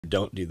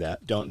Don't do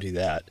that. Don't do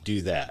that.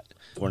 Do that.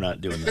 We're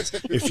not doing this.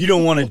 If you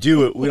don't want to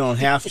do it, we don't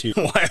have to.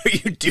 Why are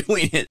you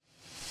doing it?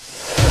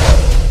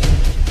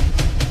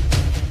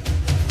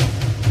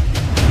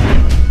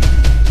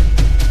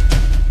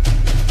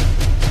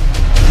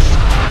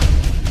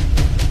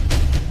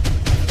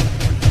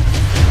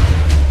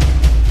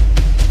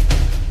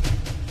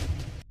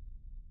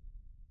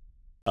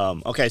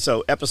 Okay,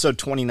 so episode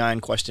 29,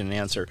 question and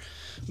answer,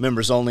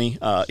 members only.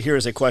 Here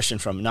is a question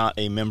from not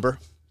a member.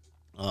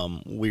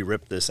 We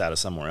ripped this out of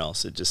somewhere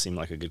else. It just seemed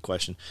like a good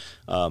question.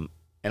 And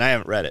I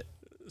haven't read it.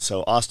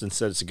 So Austin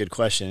said it's a good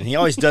question. And he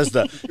always does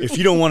the, if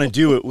you don't want to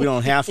do it, we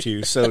don't have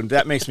to. So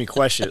that makes me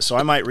question it. So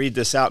I might read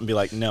this out and be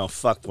like, no,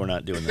 fuck, we're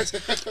not doing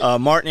this.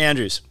 Martin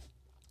Andrews,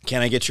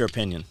 can I get your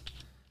opinion?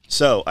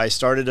 So I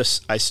started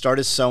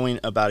sewing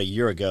about a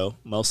year ago,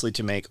 mostly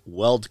to make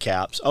weld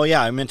caps. Oh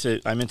yeah, I meant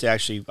to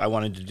actually, I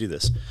wanted to do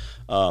this.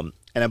 And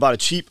I bought a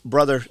cheap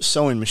Brother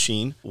sewing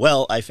machine.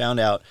 Well, I found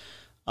out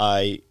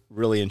I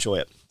really enjoy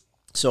it.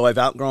 So I've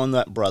outgrown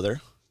that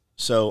Brother,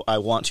 so I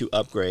want to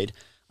upgrade.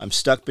 I'm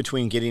stuck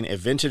between getting a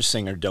vintage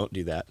Singer. Don't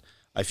do that.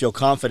 I feel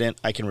confident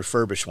I can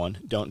refurbish one.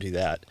 Don't do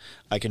that.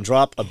 I can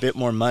drop a bit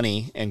more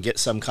money and get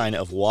some kind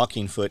of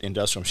walking foot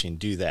industrial machine.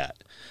 Do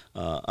that.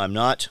 I'm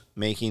not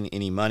making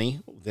any money.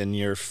 Then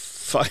you're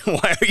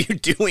why are you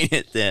doing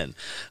it then?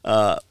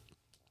 I'm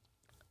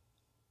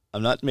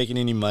not making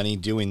any money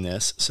doing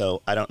this,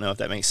 so I don't know if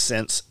that makes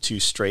sense to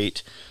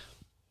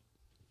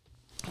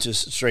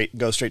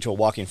go straight to a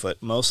walking foot.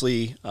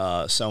 Mostly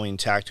sewing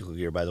tactical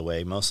gear, by the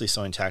way.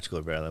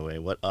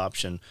 What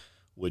option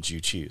would you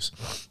choose?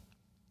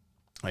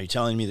 Are you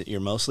telling me that you're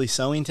mostly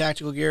sewing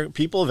tactical gear?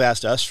 People have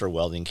asked us for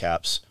welding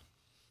caps,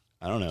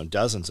 I don't know,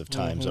 dozens of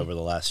times over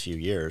the last few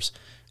years.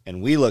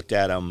 And we looked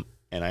at them,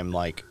 and I'm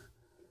like,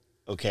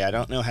 okay, I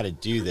don't know how to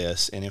do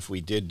this. And if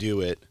we did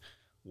do it,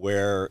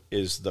 where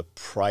is the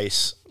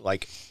price?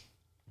 Like,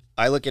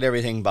 I look at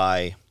everything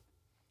by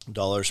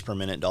dollars per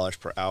minute, dollars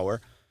per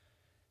hour.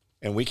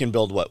 And we can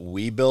build what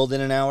we build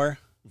in an hour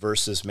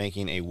versus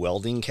making a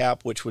welding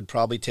cap, which would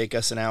probably take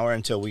us an hour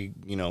until we,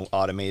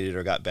 automated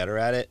or got better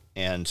at it.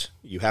 And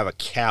you have a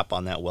cap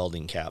on that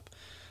welding cap.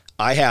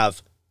 I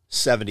have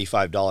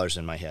 $75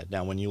 in my head.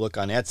 Now, when you look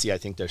on Etsy, I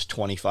think there's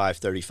 $25,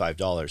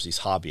 $35, these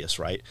hobbyists,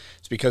 right?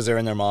 It's because they're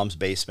in their mom's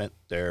basement.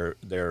 They're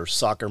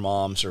soccer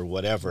moms or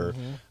whatever.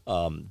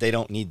 They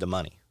don't need the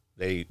money.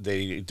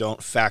 They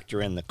don't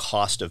factor in the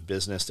cost of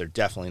business. They're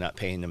definitely not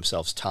paying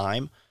themselves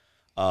time.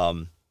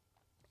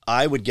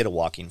 I would get a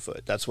walking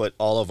foot. That's what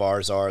all of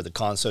ours are. The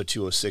Conso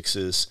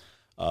 206s,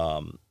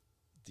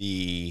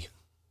 the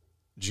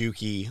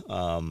Juki.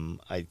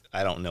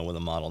 I don't know what the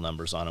model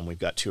numbers on them. We've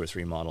got 2 or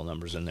 3 model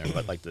numbers in there,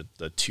 but like the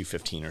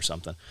 215 or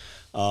something.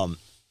 For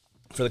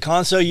the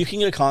Conso, you can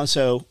get a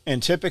Conso,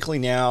 and typically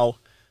now,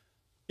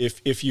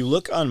 if you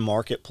look on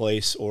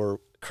Marketplace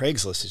or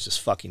Craigslist is just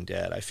fucking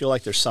dead. I feel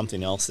like there's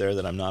something else there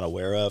that I'm not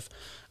aware of.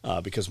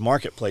 Because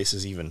Marketplace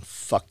is even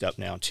fucked up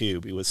now too,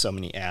 with so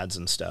many ads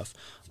and stuff.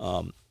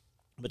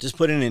 But just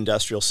put in an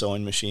industrial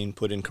sewing machine,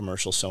 put in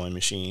commercial sewing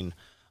machine.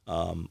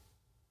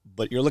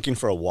 But you're looking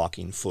for a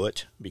walking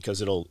foot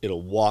because it'll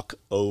walk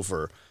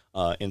over.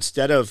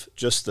 Instead of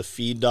just the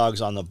feed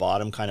dogs on the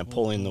bottom kind of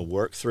pulling the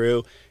work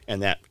through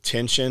and that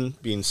tension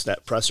being,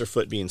 that presser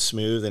foot being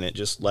smooth and it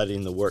just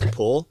letting the work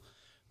pull,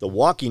 the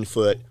walking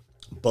foot,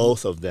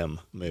 both of them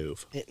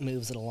move. It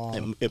moves it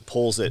along. It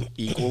pulls it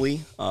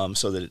equally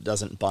so that it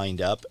doesn't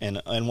bind up. And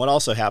what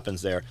also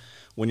happens there,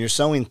 when you're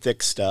sewing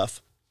thick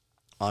stuff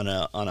on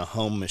a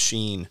home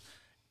machine,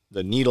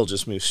 the needle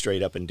just moves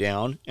straight up and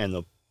down,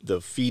 and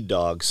the feed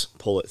dogs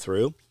pull it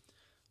through.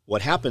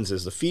 What happens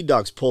is the feed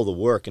dogs pull the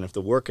work, and if the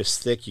work is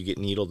thick, you get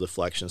needle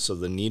deflection. So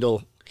the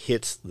needle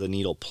hits the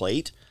needle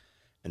plate,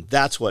 and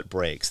that's what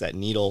breaks. That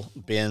needle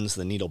bends,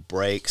 the needle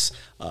breaks,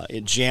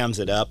 it jams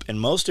it up.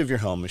 And most of your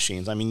home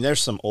machines, I mean,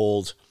 there's some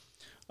old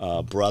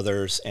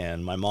Brothers,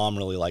 and my mom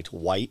really liked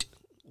White,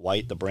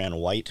 the brand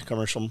White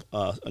commercial,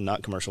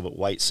 not commercial, but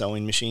White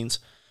sewing machines,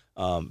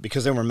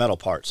 because they were metal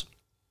parts.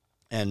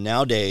 And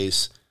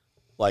nowadays,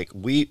 like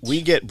we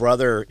get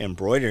Brother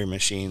embroidery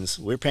machines,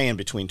 we're paying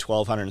between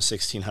 $1,200 and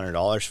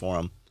 $1,600 for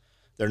them.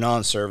 They're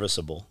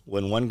non-serviceable.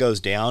 When one goes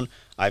down,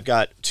 I've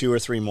got 2 or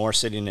 3 more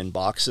sitting in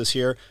boxes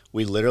here.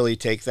 We literally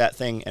take that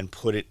thing and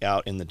put it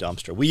out in the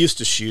dumpster. We used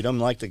to shoot them,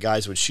 like the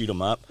guys would shoot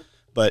them up,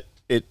 but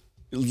it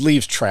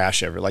leaves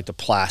trash everywhere, like the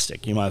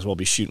plastic. You might as well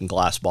be shooting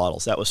glass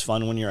bottles. That was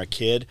fun when you're a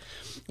kid,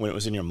 when it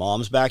was in your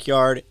mom's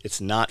backyard.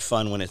 It's not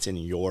fun when it's in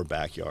your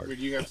backyard. But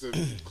you have to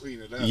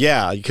clean it up.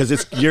 Yeah, because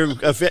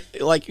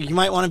like you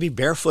might want to be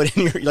barefoot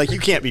in your, like you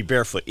can't be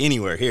barefoot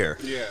anywhere here.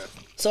 Yeah.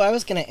 So I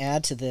was going to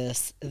add to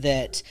this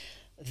that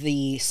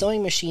the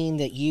sewing machine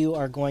that you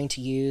are going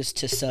to use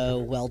to sew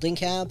welding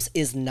caps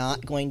is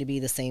not going to be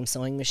the same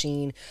sewing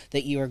machine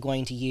that you are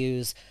going to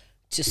use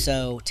to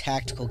sew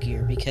tactical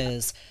gear,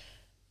 because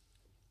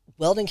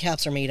welding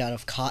caps are made out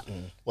of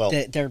cotton. Well,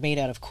 they're made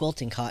out of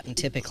quilting cotton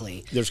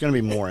typically. There's going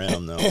to be more in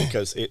them though,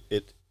 because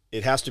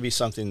it has to be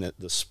something that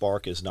the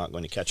spark is not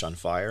going to catch on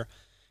fire.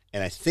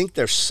 And I think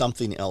there's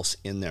something else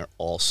in there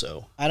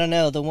also. I don't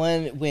know. The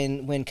one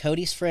when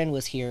Cody's friend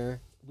was here,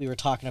 we were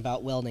talking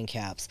about welding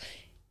caps.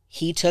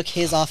 He took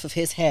his off of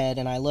his head,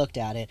 and I looked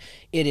at it.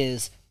 It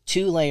is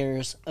 2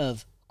 layers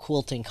of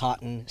quilting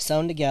cotton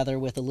sewn together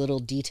with a little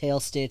detail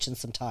stitch and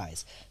some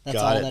ties. That's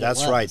Got all it. that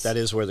That's it was. right. That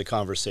is where the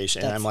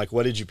conversation. And I'm like,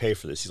 "What did you pay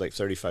for this?" He's like,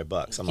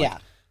 $35. I'm like,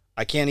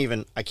 I can't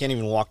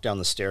even walk down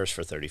the stairs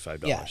for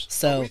 $35. Yeah.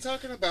 So are we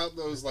talking about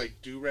those like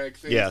do-rag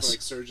things, yes.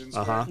 like surgeons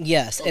wear?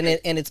 Yes, Okay.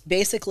 and it's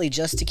basically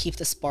just to keep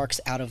the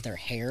sparks out of their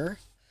hair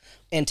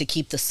and to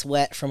keep the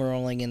sweat from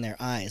rolling in their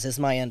eyes, is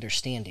my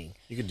understanding.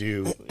 You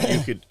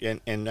could,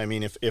 and I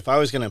mean, if I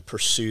was going to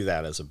pursue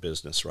that as a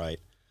business, right,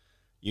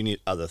 you need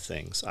other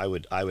things. I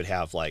would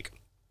have like,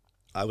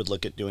 I would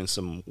look at doing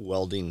some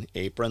welding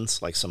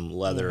aprons, like some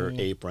leather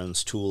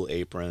aprons, tool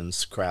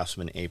aprons,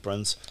 craftsman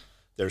aprons.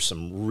 There's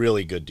some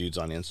really good dudes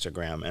on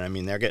Instagram, and I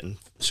mean, they're getting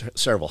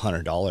several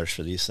 $100s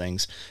for these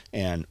things,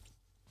 and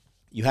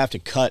you have to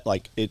cut,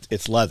 like,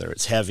 it's leather,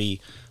 it's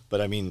heavy, but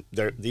I mean,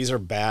 these are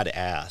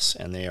badass,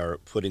 and they are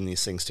putting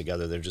these things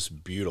together. They're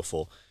just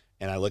beautiful,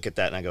 and I look at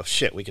that and I go,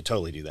 shit, we could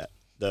totally do that.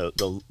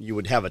 You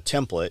would have a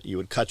template, you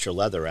would cut your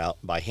leather out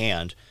by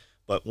hand,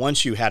 but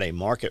once you had a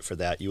market for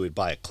that, you would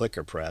buy a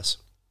clicker press,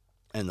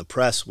 and the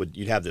press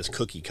you'd have this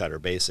cookie cutter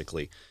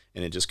basically,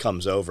 and it just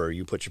comes over.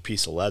 You put your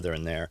piece of leather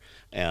in there,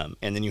 and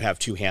then you have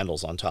 2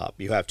 handles on top.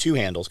 You have 2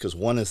 handles because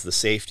one is the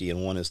safety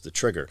and one is the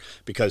trigger,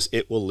 because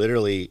it will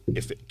literally,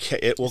 if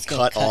it will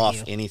cut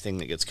off anything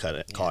that gets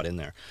caught in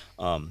there.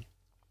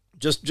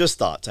 Just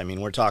thoughts. I mean,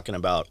 we're talking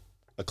about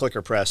a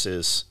clicker press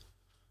is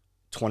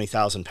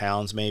 20,000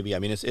 pounds maybe. I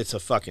mean, it's a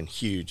fucking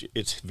huge.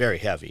 It's very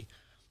heavy.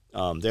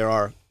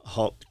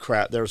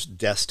 There's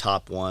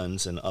desktop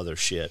ones and other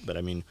shit, but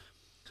I mean.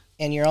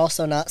 And you're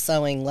also not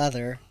sewing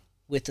leather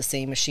with the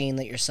same machine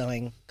that you're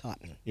sewing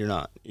cotton. You're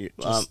not.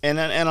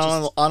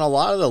 On a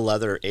lot of the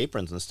leather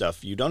aprons and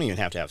stuff, you don't even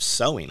have to have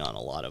sewing on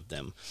a lot of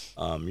them.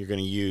 You're going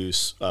to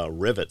use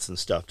rivets and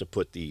stuff to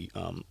put the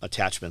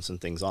attachments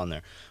and things on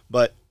there.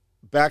 But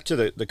back to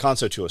the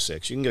Consew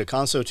 206. You can get a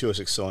Consew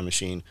 206 sewing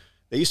machine.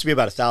 They used to be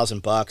about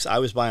 $1,000. I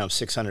was buying them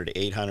 $600 to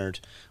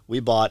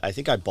 $800. I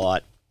think I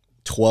bought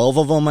 12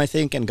 of them, I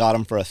think, and got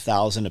them for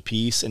 $1,000 a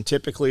piece. And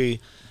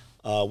typically,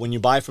 when you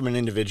buy from an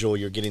individual,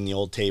 you're getting the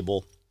old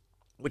table,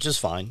 which is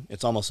fine.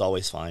 It's almost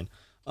always fine.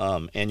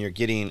 And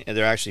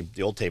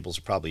the old tables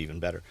are probably even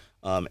better.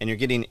 And you're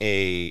getting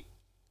a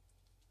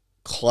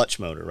clutch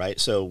motor, right?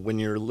 So when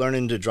you're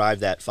learning to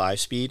drive that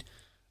 5-speed,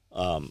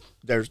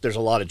 there's a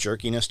lot of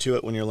jerkiness to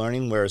it when you're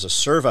learning, whereas a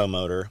servo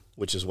motor,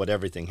 which is what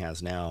everything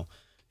has now,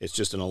 it's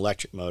just an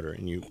electric motor.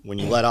 And when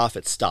you let off,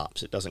 it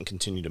stops. It doesn't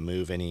continue to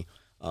move any.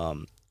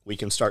 We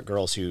can start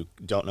girls who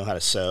don't know how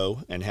to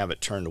sew and have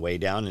it turned way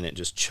down, and it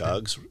just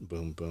chugs,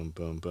 boom, boom,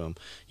 boom, boom.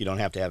 You don't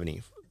have to have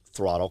any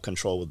throttle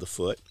control with the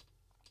foot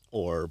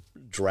or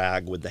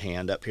drag with the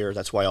hand up here.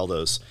 That's why all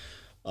those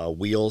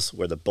wheels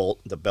where the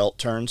belt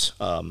turns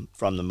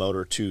from the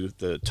motor to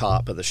the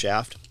top of the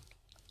shaft,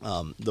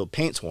 the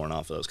paint's worn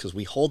off of those because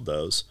we hold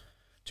those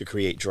to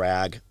create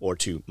drag or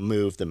to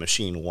move the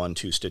machine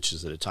 1-2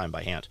 stitches at a time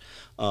by hand.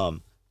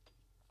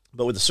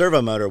 But with the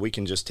servo motor, we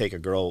can just take a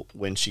girl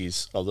when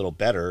she's a little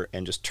better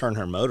and just turn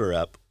her motor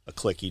up a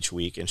click each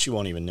week, and she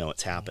won't even know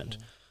it's happened.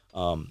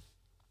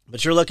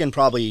 But you're looking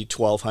probably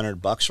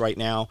 $1,200 right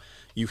now.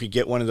 You could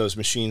get one of those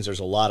machines. There's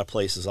a lot of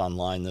places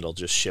online that'll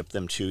just ship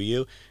them to you.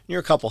 And you're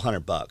a couple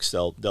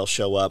 $100. They'll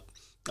show up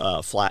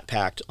flat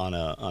packed on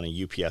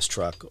a UPS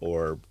truck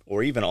or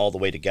even all the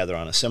way together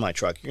on a semi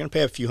truck. You're gonna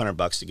pay a few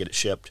 $100 to get it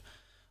shipped.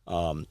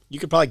 You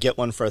could probably get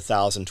one for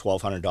 $1,000,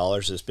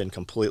 $1,200. It's been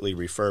completely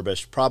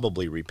refurbished,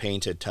 probably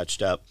repainted,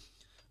 touched up,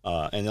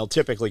 and they'll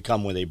typically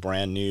come with a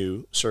brand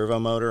new servo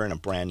motor and a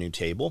brand new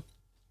table.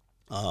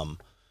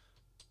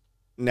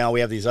 Now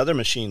we have these other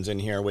machines in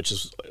here, which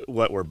is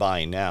what we're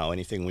buying now.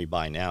 Anything we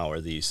buy now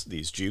are these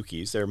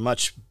Jukies. They're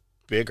much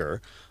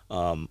bigger,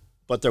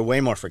 but they're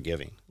way more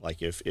forgiving.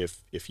 Like if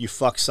you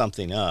fuck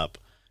something up,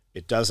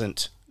 it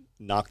doesn't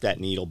knock that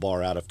needle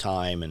bar out of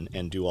time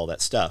and do all that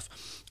stuff.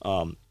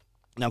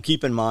 Now,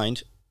 keep in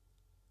mind,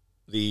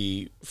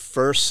 the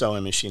first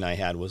sewing machine I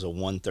had was a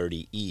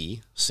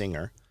 130E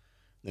Singer.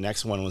 The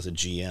next one was a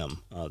GM.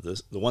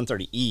 The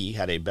 130E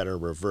had a better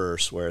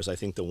reverse, whereas I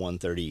think the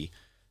 130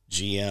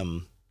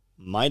 GM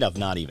might have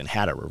not even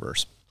had a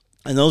reverse.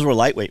 And those were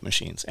lightweight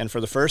machines. And for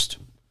the first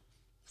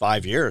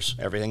 5 years,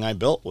 everything I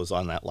built was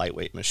on that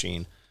lightweight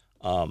machine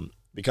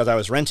because I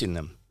was renting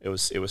them. It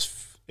was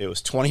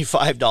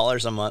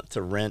 $25 a month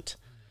to rent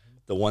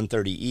the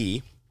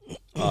 130E.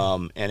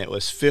 And it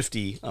was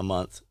 $50 a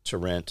month to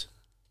rent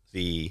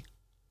the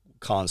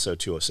Consew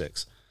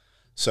 206.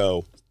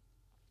 So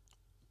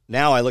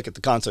now I look at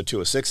the Consew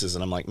 206s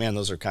and I'm like, man,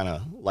 those are kind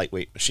of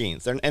lightweight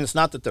machines. And it's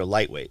not that they're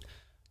lightweight.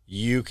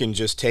 You can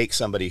just take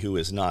somebody who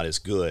is not as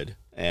good,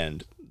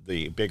 and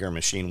the bigger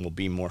machine will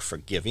be more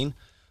forgiving.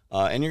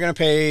 And you're going to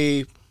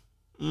pay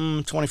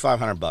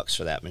 $2,500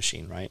 for that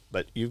machine, right?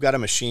 But you've got a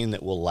machine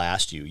that will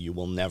last you. You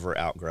will never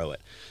outgrow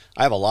it.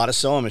 I have a lot of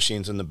sewing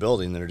machines in the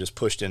building that are just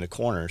pushed into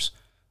corners.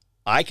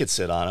 I could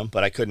sit on them,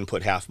 but I couldn't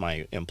put half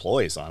my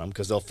employees on them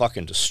because they'll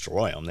fucking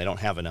destroy them. They don't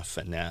have enough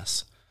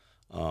finesse.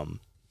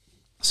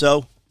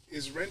 So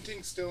is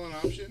renting still an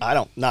option?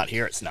 Not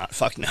here. It's not.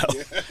 Fuck no.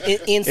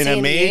 In San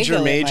a major,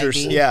 Diego, major, it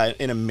might be. yeah,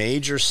 in a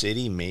major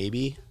city,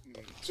 maybe.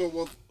 So,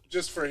 well,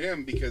 just for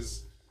him,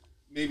 because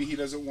maybe he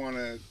doesn't want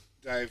to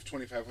dive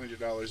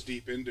 $2,500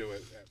 deep into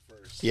it at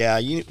first. Yeah,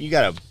 you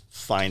got to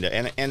find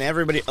it, and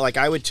everybody, like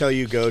I would tell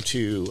you, go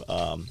to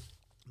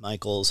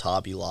Michael's,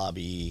 Hobby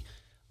Lobby,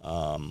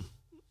 some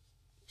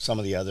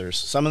of the others.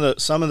 Some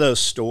of those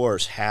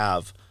stores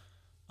have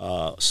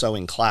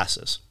sewing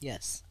classes.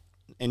 Yes.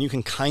 And you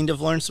can kind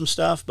of learn some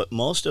stuff, but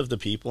most of the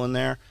people in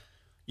there,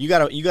 you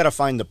gotta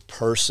find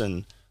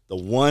the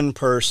one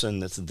person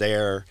that's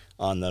there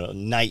on the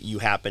night you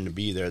happen to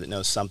be there that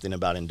knows something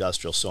about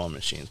industrial sewing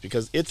machines,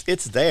 because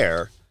it's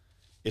there.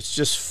 It's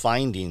just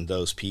finding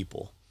those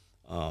people.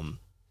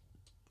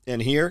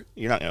 And here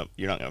you're not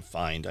gonna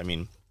find. I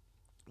mean,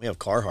 we have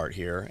Carhartt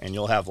here, and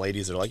you'll have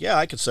ladies that are like, yeah,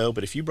 I could sew,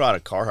 but if you brought a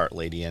Carhartt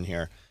lady in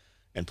here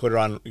and put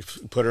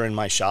her in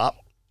my shop.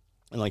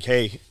 And like,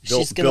 hey,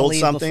 she's gonna build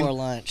leave something before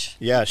lunch.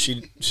 Yeah,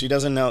 she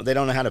doesn't know. They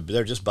don't know how to.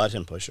 They're just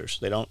button pushers.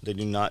 They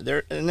do not.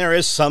 There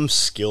is some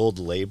skilled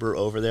labor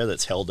over there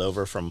that's held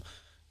over from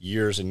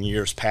years and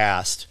years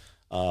past.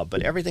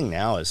 But everything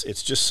now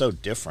it's just so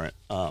different.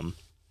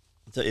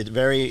 It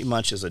very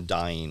much is a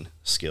dying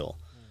skill.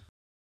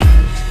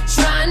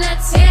 Trying to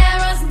tear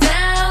us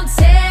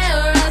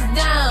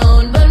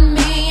down, but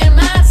me and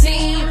my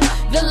team,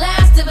 the